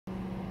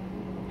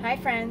Hi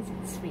friends,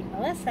 it's Sweet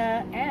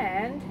Melissa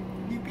and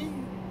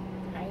Yippee.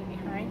 hi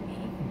behind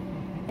me.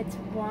 It's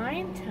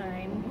wine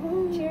time.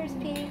 Woo. Cheers,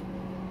 Pete.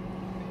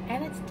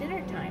 And it's dinner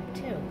time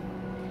too.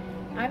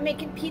 I'm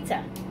making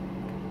pizza.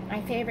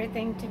 My favorite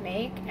thing to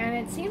make, and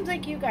it seems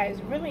like you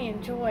guys really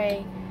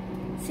enjoy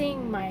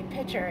seeing my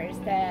pictures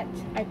that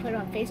I put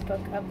on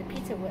Facebook of the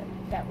pizza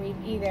that we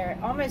either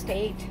almost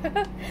ate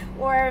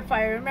or if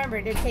I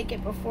remember to take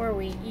it before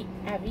we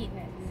have eaten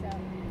it. So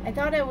I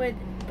thought I would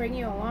bring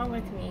you along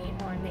with me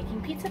on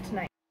making pizza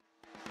tonight.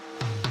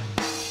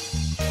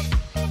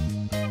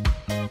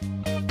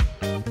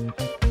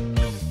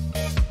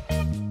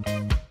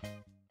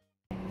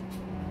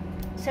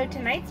 So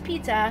tonight's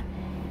pizza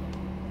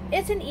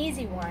is an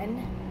easy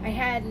one. I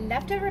had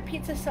leftover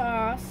pizza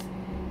sauce,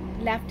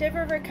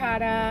 leftover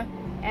ricotta,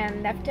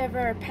 and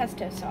leftover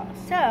pesto sauce.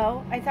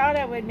 So I thought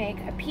I would make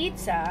a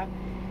pizza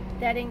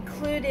that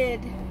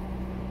included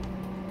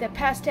the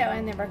pesto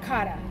and the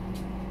ricotta.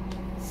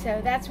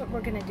 So that's what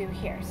we're gonna do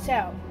here.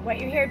 So what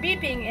you hear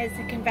beeping is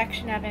the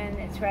convection oven.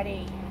 It's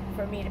ready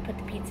for me to put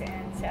the pizza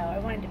in. So I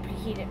wanted to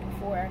preheat it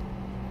before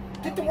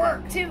Get to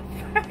work. to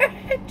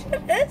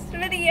this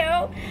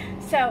video.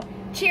 So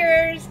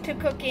cheers to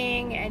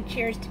cooking and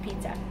cheers to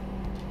pizza.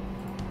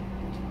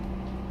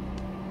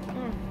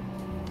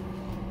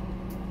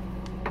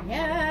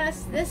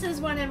 Yes, this is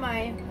one of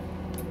my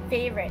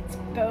favorites,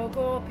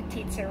 Bogle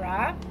Petite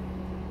Sirah.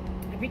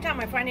 Every time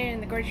I find it in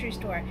the grocery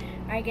store,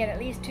 I get at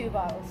least 2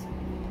 bottles.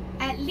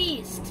 At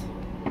least.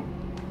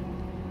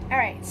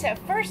 Alright, so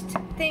first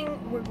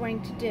thing we're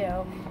going to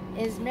do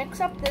is mix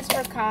up this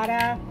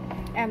ricotta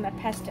and the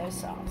pesto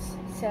sauce.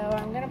 So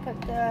I'm going to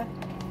put the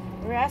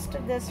rest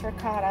of this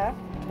ricotta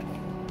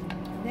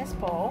in this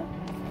bowl.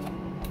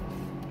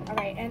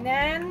 Alright, and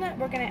then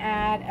we're going to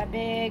add a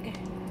big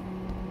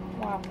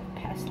wop of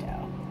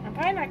pesto. I'm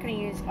probably not going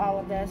to use all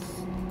of this.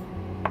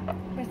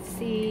 Let's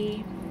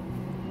see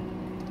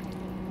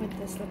what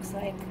this looks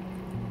like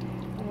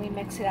when we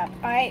mix it up.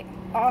 I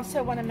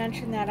also want to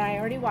mention that I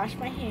already washed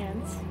my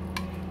hands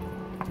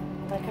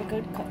like a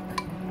good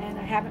cook, and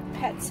I haven't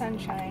pet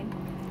Sunshine,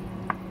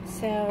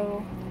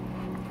 so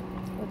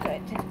we're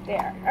good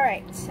there.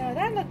 Alright, so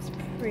that looks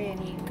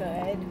pretty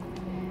good.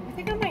 I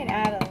think I might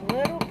add a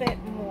little bit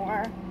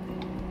more.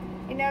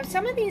 You know,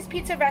 some of these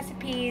pizza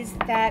recipes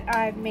that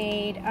I've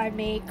made, I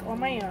make on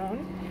my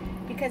own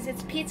because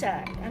it's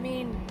pizza. I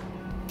mean,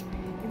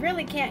 you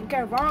really can't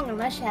go wrong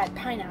unless you had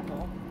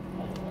pineapple.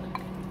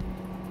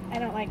 I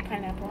don't like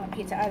pineapple on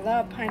pizza. I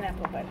love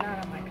pineapple, but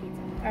not on my pizza.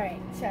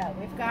 Alright, so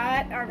we've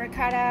got our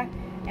ricotta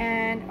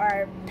and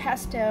our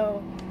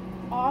pesto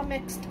all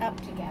mixed up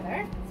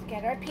together. Let's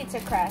get our pizza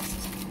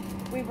crust.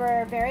 We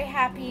were very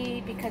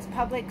happy because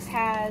Publix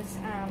has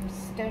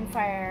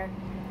Stonefire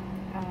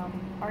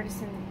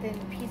artisan thin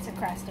pizza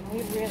crust, and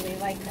we really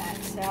like that,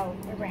 so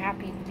we were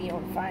happy to be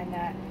able to find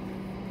that.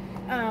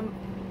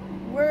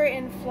 We're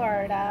in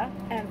Florida,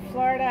 and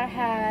Florida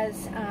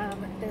has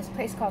this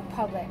place called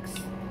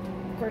Publix,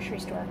 grocery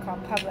store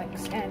called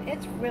Publix, and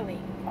it's really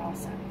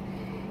awesome.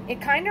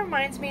 It kind of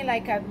reminds me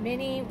like a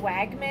mini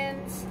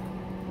Wegmans.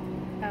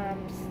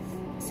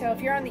 So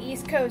if you're on the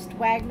East Coast,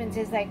 Wegmans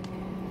is like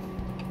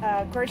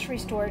a grocery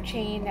store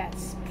chain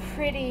that's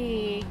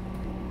pretty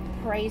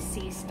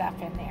pricey stuff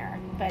in there,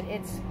 but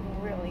it's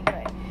really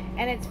good,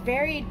 and it's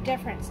very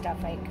different stuff,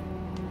 like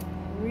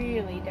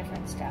really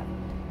different stuff.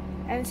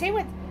 And same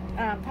with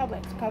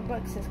Publix.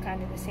 Publix is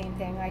kind of the same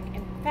thing. Like,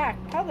 in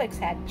fact, Publix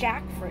had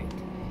jackfruit,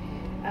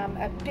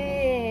 a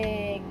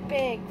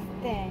big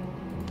thing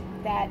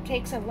that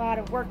takes a lot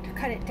of work to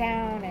cut it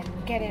down and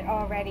get it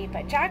all ready.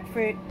 But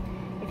jackfruit,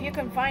 if you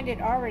can find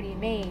it already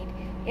made,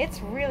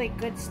 it's really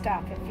good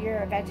stuff. If you're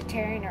a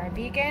vegetarian or a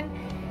vegan,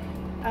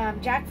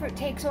 jackfruit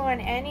takes on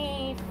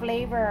any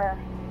flavor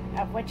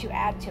of what you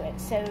add to it.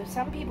 So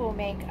some people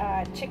make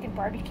chicken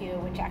barbecue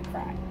with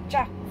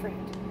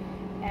jackfruit,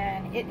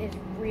 and it is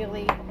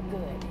really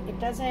good. It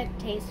doesn't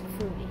taste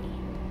fruity.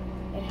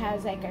 It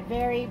has like a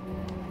very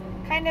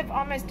kind of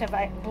almost of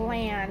a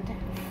bland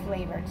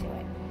flavor to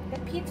it. The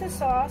pizza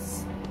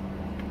sauce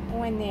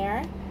on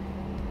there.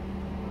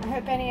 I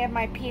hope any of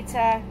my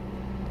pizza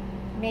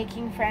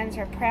making friends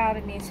are proud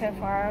of me so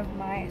far of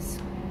my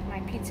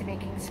pizza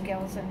making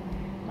skills and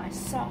my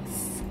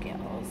sauce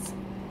skills.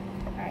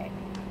 Alright,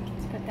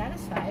 let's put that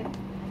aside.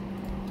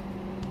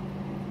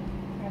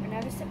 Have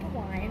another sip of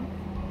wine.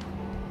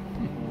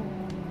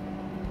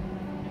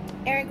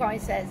 Eric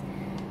always says,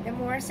 the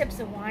more sips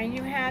of wine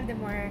you have, the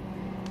more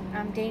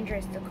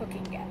dangerous the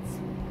cooking gets.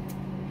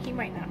 He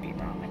might not be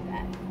wrong with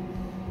that.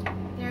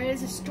 There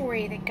is a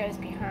story that goes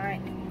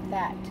behind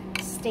that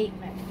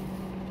statement.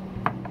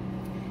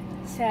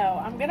 So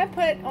I'm going to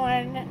put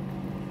on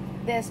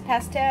this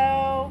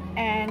pesto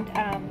and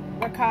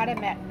ricotta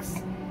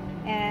mix,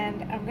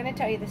 and I'm going to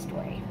tell you the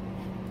story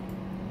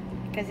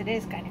because it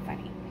is kind of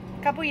funny.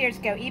 A couple years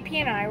ago, EP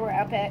and I were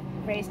up at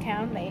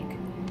Raystown Lake,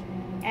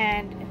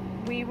 and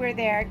we were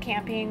there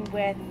camping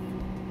with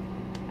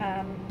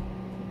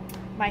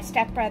my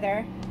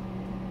stepbrother,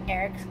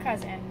 Eric's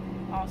cousin,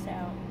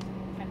 also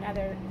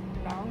another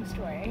long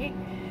story.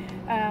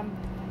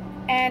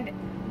 And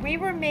we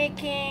were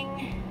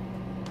making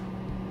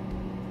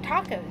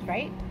tacos,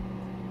 right?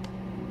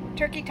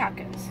 Turkey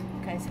tacos,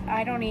 because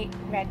I don't eat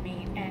red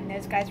meat, and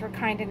those guys were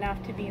kind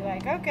enough to be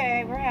like,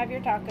 okay, we'll have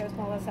your tacos,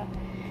 Melissa.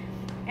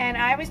 And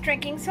I was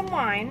drinking some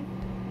wine,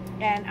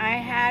 and I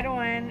had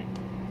on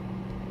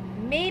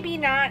maybe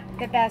not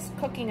the best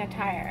cooking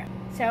attire.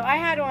 So I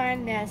had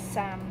on this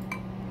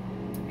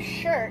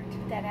shirt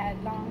that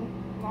had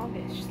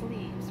longish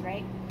sleeves,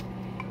 right?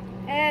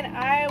 And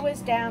I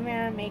was down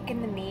there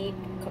making the meat,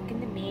 cooking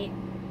the meat,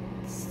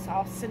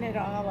 saucing it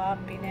all up,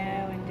 you know,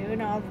 and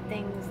doing all the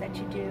things that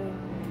you do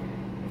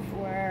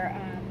for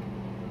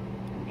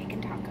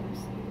making tacos.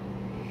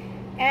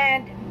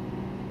 And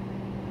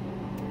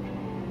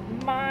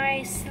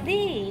my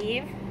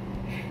sleeve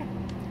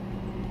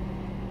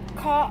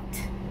caught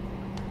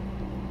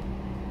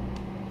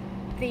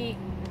the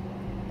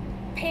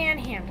pan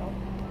handle,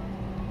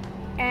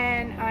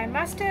 and I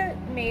must have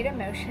made a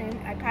motion.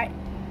 I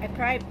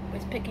probably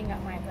was picking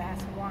up my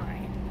glass of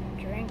wine,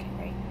 drinking,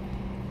 right?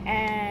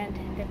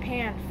 And the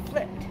pan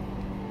flipped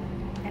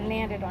and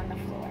landed on the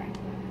floor.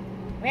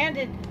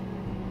 Landed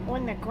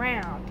on the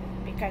ground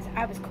because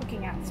I was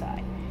cooking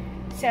outside.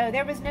 So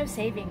there was no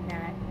saving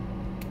that.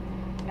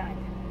 None.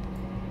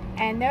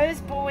 And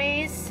those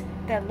boys,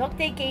 the look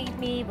they gave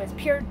me was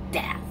pure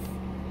death.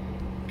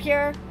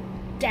 Pure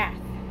death.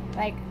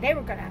 Like they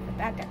were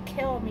about to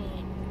kill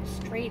me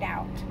straight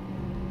out.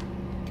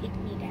 Take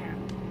me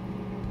down.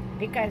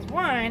 Because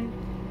one,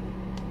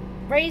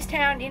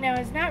 Raystown, you know,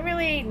 is not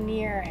really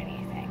near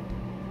anything.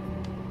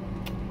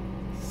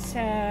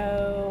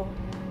 So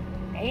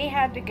they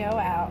had to go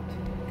out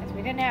because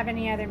we didn't have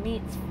any other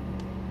meats.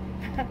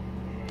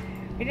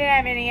 We didn't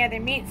have any other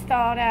meats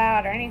thawed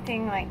out or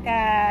anything like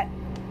that.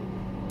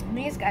 And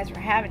these guys were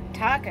having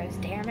tacos,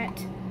 damn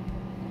it.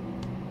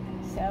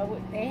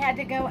 So they had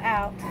to go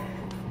out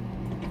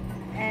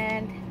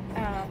and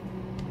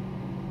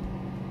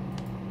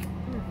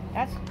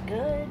that's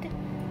good.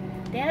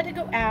 They had to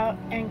go out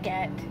and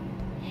get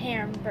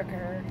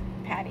hamburger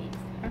patties.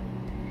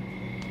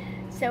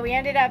 So we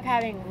ended up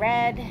having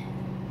red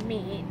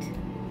meat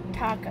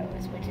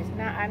tacos, which is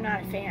not, I'm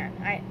not a fan.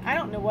 I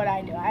don't know what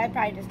I do. I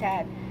probably just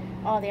had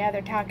all the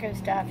other taco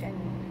stuff and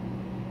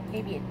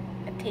maybe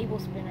a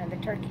tablespoon of the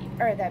turkey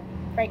or the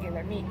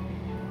regular meat.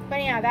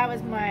 But yeah, that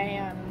was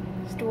my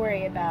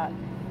story about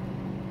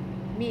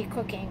me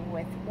cooking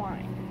with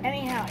wine.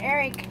 Anyhow,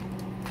 Eric,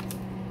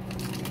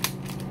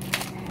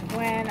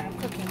 when I'm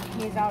cooking,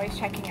 he's always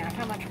checking out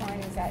how much wine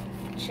is that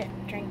chick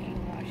drinking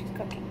while she's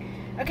cooking.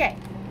 Okay,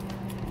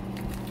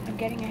 I'm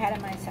getting ahead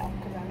of myself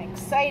because I'm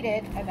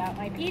excited about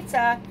my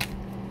pizza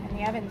and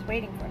the oven's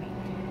waiting for me.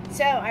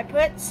 So I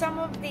put some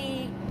of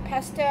the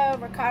pesto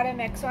ricotta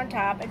mix on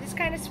top. I just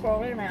kind of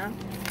swirled it around.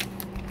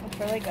 It's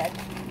really good.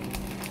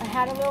 I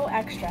had a little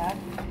extra,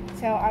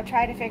 so I'll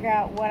try to figure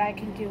out what I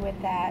can do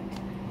with that.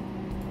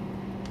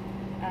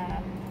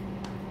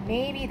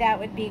 Maybe that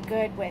would be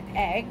good with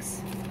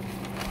eggs.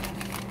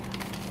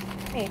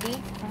 Maybe.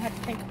 I'll have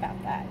to think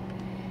about that.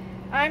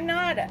 I'm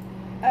not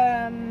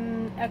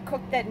a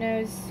cook that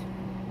knows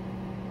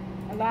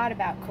a lot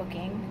about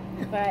cooking,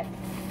 but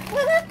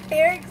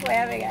Eric's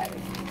laughing at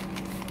me.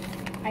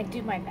 I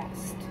do my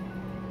best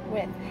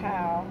with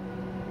how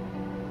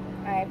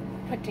I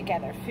put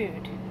together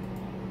food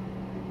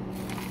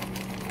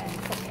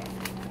and cook it.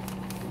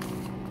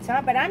 So,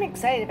 but I'm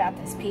excited about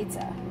this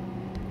pizza.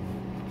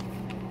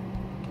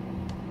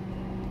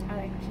 I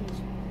like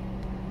cheese.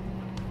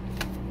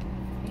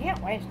 You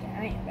can't waste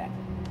any of it.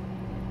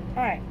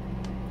 Alright.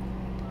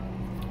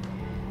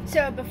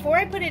 So before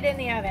I put it in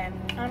the oven,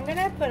 I'm going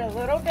to put a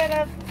little bit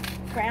of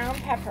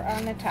ground pepper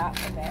on the top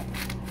of it.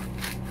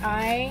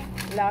 I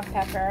love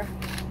pepper.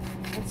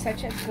 It's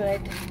such a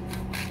good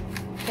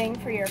thing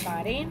for your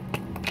body.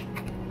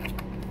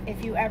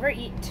 If you ever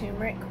eat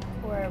turmeric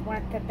or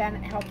want the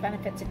health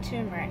benefits of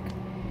turmeric,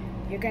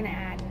 you're going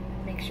to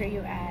make sure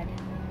you add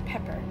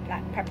pepper,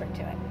 black pepper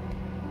to it.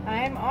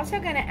 I'm also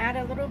going to add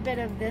a little bit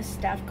of this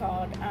stuff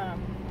called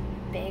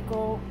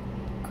Bagel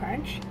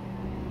Crunch.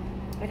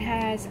 It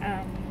has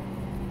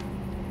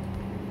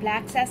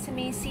black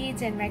sesame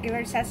seeds and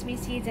regular sesame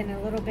seeds and a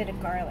little bit of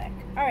garlic.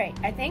 Alright,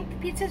 I think the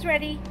pizza's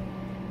ready.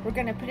 We're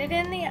going to put it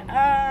in the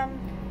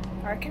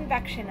our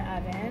convection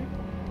oven,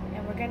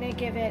 and we're going to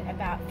give it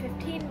about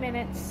 15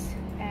 minutes,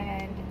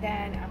 and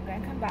then I'm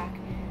going to come back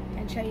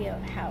and show you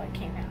how it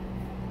came out.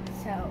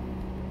 So,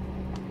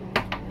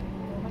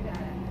 oh my god.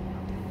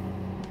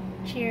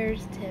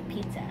 Cheers to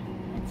pizza.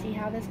 Let's see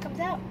how this comes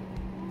out.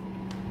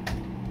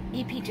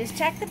 EP just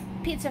checked the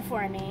pizza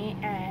for me,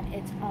 and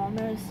it's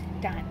almost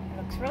done.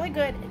 It looks really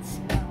good. It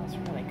smells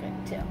really good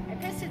too. I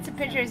posted some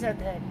pictures of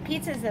the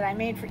pizzas that I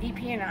made for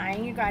EP and I,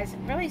 and you guys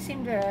really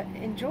seem to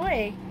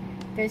enjoy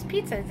those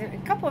pizzas.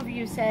 A couple of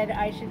you said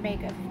I should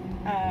make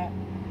a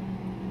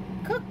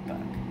cookbook.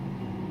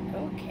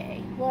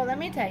 Okay, well let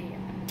me tell you,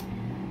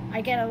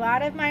 I get a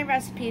lot of my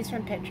recipes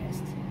from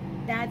Pinterest.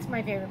 That's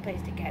my favorite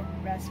place to get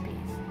recipes.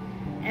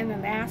 And the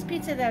last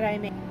pizza that I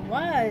made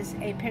was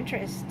a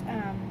Pinterest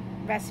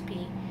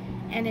recipe,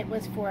 and it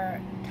was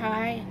for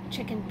Thai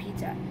chicken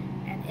pizza,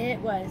 and it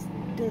was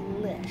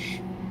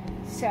delish.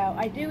 So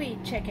I do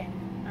eat chicken.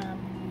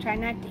 Try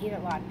not to eat a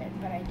lot of it,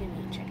 but I do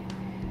eat chicken.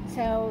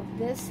 So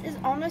this is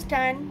almost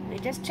done. We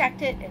just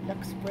checked it. It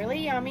looks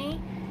really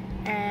yummy,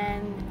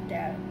 and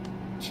the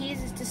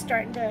cheese is just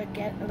starting to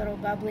get a little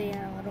bubbly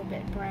and a little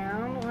bit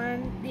brown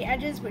on the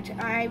edges, which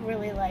I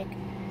really like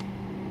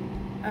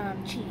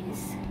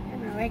cheese,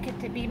 and I like it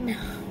to be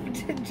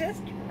melted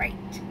just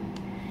right.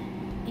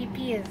 EP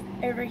is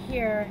over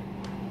here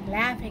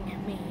laughing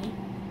at me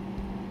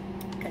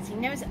because he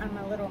knows I'm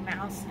a little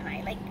mouse and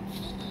I like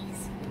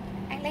cheese.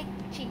 I like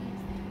cheese.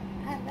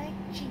 I like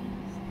cheese.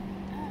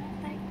 I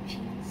like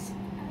cheese.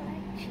 I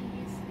like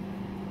cheese.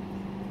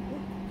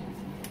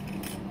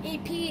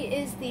 EP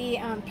is the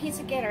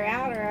pizza getter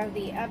outer of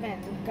the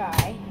oven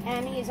guy,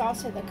 and he's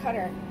also the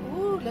cutter.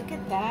 Ooh, look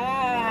at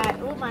that.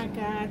 Oh my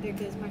God, there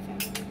goes my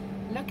phone.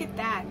 Look at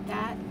that.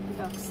 That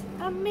looks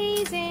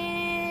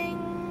amazing.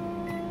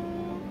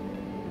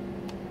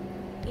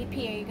 EP, are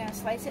you gonna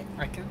slice it?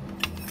 I can.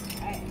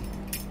 Alright.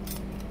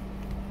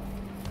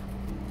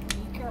 Be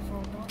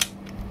careful, don't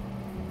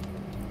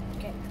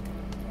get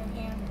your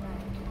hand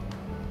burned.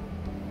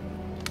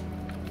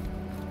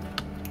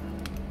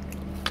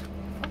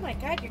 Oh my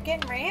God, you're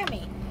getting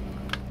rammy.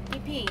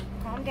 EP,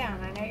 calm down.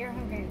 I know you're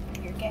hungry.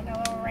 You're getting a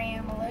little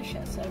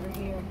ram-malicious over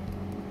here.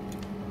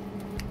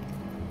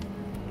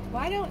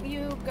 Why don't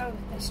you go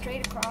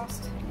straight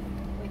across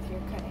with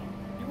your cutting?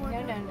 No.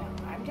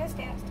 I'm just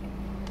asking.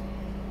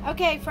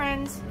 Okay,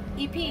 friends.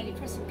 EP, ready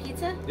for some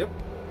pizza? Yep.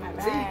 All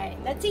right,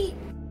 let's eat.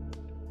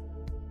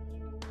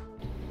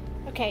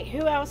 Okay,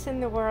 who else in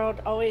the world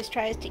always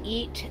tries to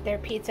eat their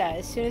pizza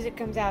as soon as it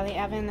comes out of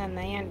the oven and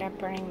they end up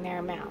burning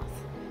their mouth?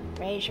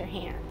 Raise your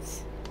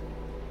hands.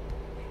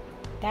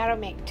 That'll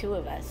make 2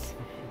 of us,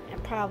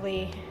 and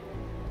probably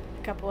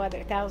a couple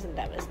other thousand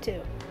of us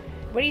too.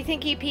 What do you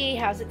think, EP?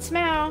 How's it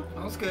smell?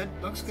 Smells good.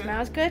 Looks good.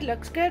 Smells good,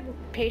 looks good.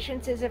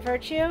 Patience is a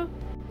virtue.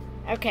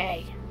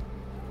 Okay.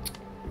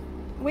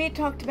 We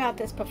talked about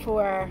this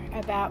before,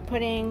 about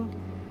putting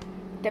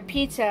the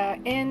pizza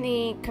in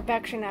the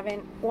convection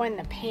oven on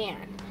the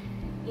pan.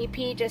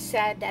 EP just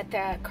said that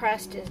the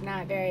crust is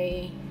not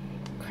very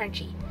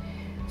crunchy.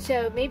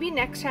 So maybe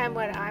next time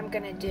what I'm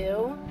going to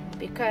do,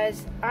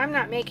 because I'm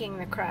not making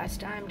the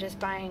crust, I'm just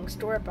buying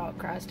store-bought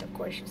crust, of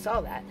course you saw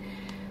that.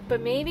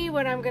 But maybe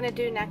what I'm going to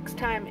do next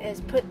time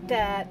is put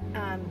that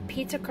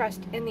pizza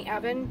crust in the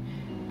oven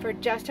for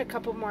just a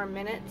couple more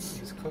minutes.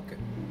 Just cook it.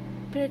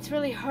 But it's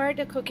really hard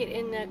to cook it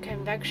in the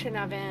convection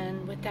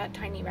oven with that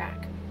tiny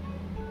rack.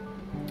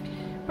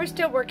 We're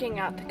still working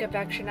out the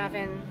convection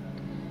oven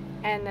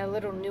and the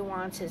little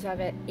nuances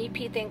of it.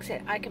 EP thinks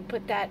that I can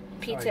put that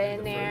pizza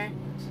in there.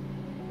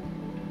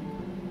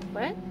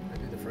 What? I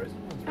did the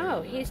frozen ones.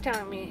 Oh, he's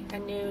telling me a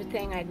new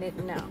thing I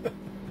didn't know.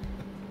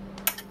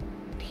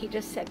 He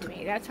just said to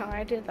me, that's how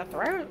I did the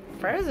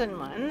frozen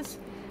ones.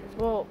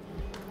 Well,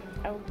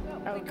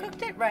 we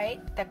cooked it right,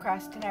 the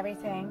crust and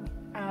everything.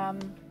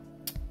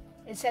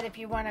 It said if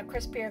you want a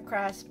crispier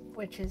crust,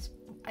 which is,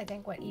 I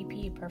think, what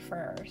EP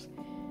prefers,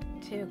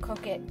 to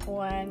cook it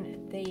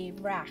on the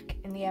rack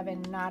in the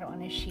oven, not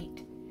on a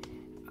sheet.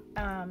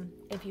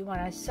 If you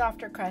want a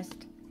softer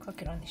crust,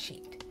 cook it on the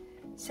sheet.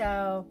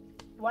 So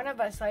one of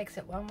us likes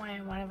it one way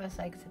and one of us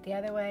likes it the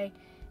other way,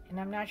 and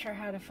I'm not sure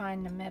how to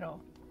find the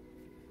middle,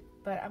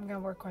 but I'm going to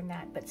work on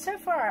that. But so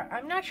far,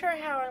 I'm not sure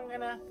how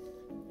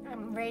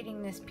I'm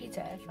rating this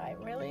pizza, if I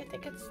really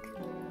think it's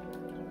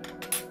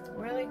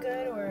really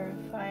good or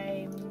if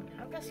I'm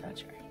just not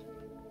sure.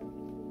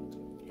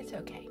 It's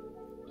okay.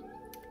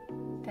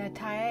 The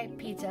Thai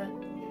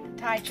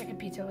chicken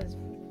pizza was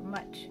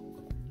much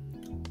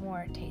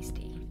more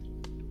tasty.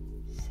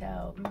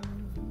 So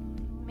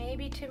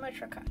maybe too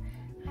much ricotta.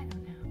 I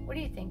don't know. What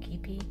do you think,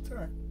 EP? It's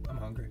alright. I'm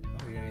hungry.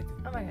 I'll eat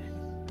anything. Oh my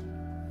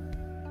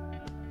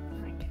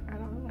God. I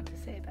don't know what to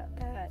say about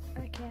that.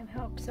 I can't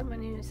help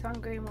someone who's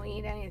hungry and will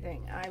eat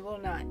anything. I will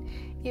not.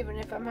 Even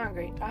if I'm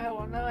hungry, I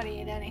will not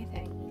eat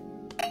anything.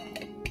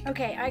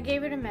 Okay, I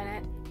gave it a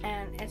minute,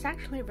 and it's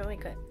actually really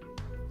good.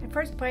 The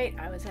first bite,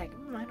 I was like,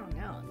 I don't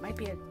know. It might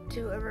be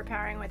too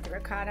overpowering with the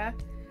ricotta,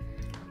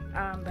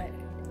 but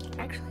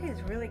actually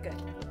it's really good.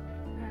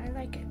 I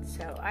like it,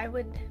 so I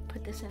would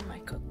put this in my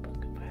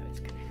cookbook if I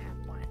was going to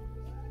have one.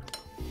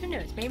 Who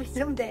knows? Maybe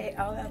someday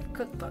I'll have a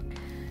cookbook.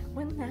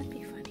 Wouldn't that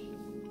be funny?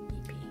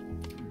 EP.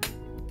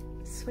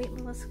 Sweet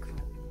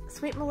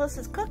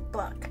Melissa's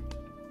cookbook.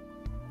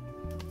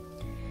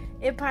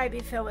 It'd probably be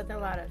filled with a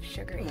lot of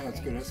sugary things. That's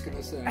good. I was going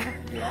to say.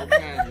 You're all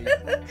candy.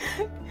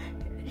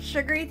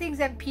 Sugary things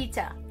and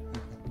pizza.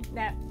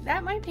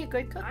 That might be a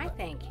good cookbook. I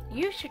think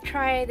you should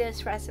try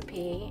this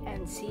recipe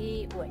and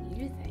see what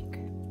you think.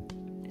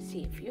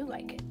 See if you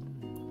like it.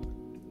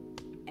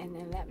 And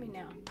then let me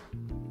know.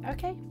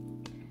 Okay?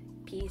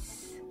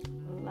 Peace,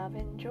 love,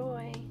 and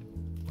joy.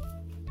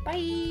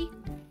 Bye!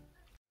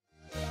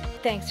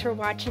 Thanks for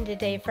watching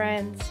today,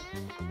 friends.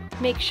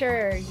 Make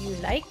sure you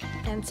like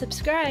and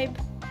subscribe.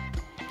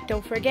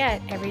 don't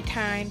forget, every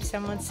time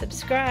someone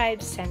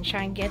subscribes,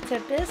 Sunshine gets a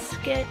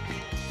biscuit.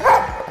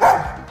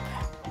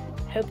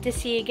 Hope to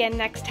see you again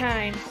next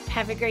time.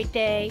 Have a great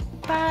day.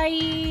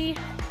 Bye.